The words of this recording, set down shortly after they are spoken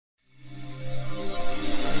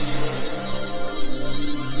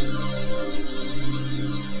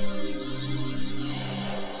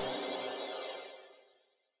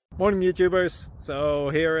Morning YouTubers. So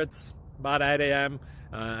here it's about 8 a.m.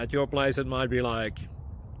 At your place it might be like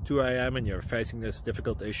 2 a.m. and you're facing this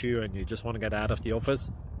difficult issue and you just want to get out of the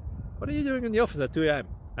office. What are you doing in the office at 2 a.m.?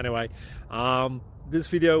 Anyway, this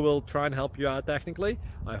video will try and help you out technically.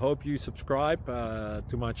 I hope you subscribe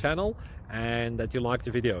to my channel and that you like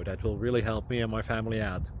the video. That will really help me and my family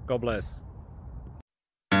out. God bless.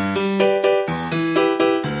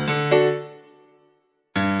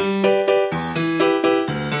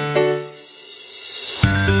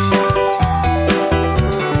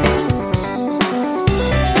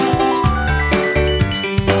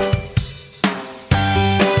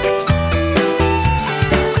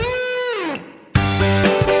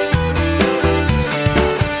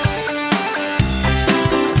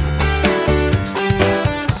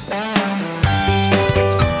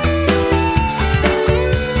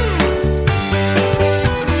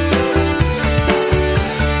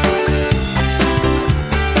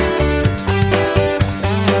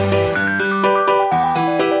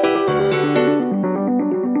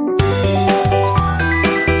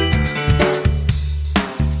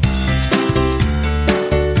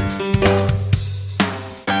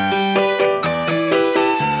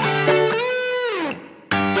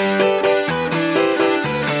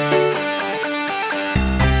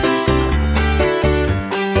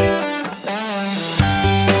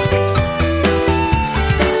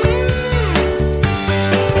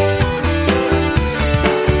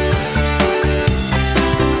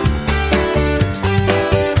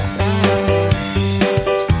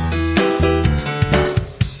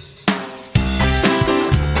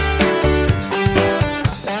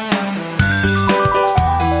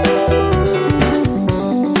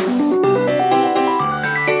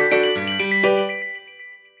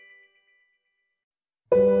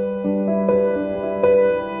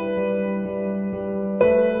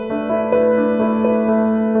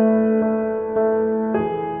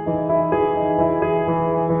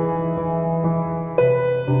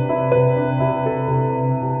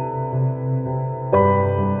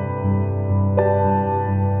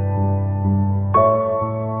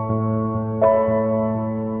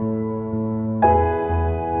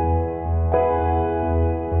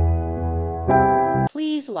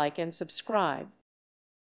 Please like and subscribe.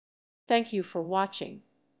 Thank you for watching.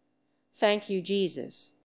 Thank you,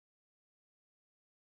 Jesus.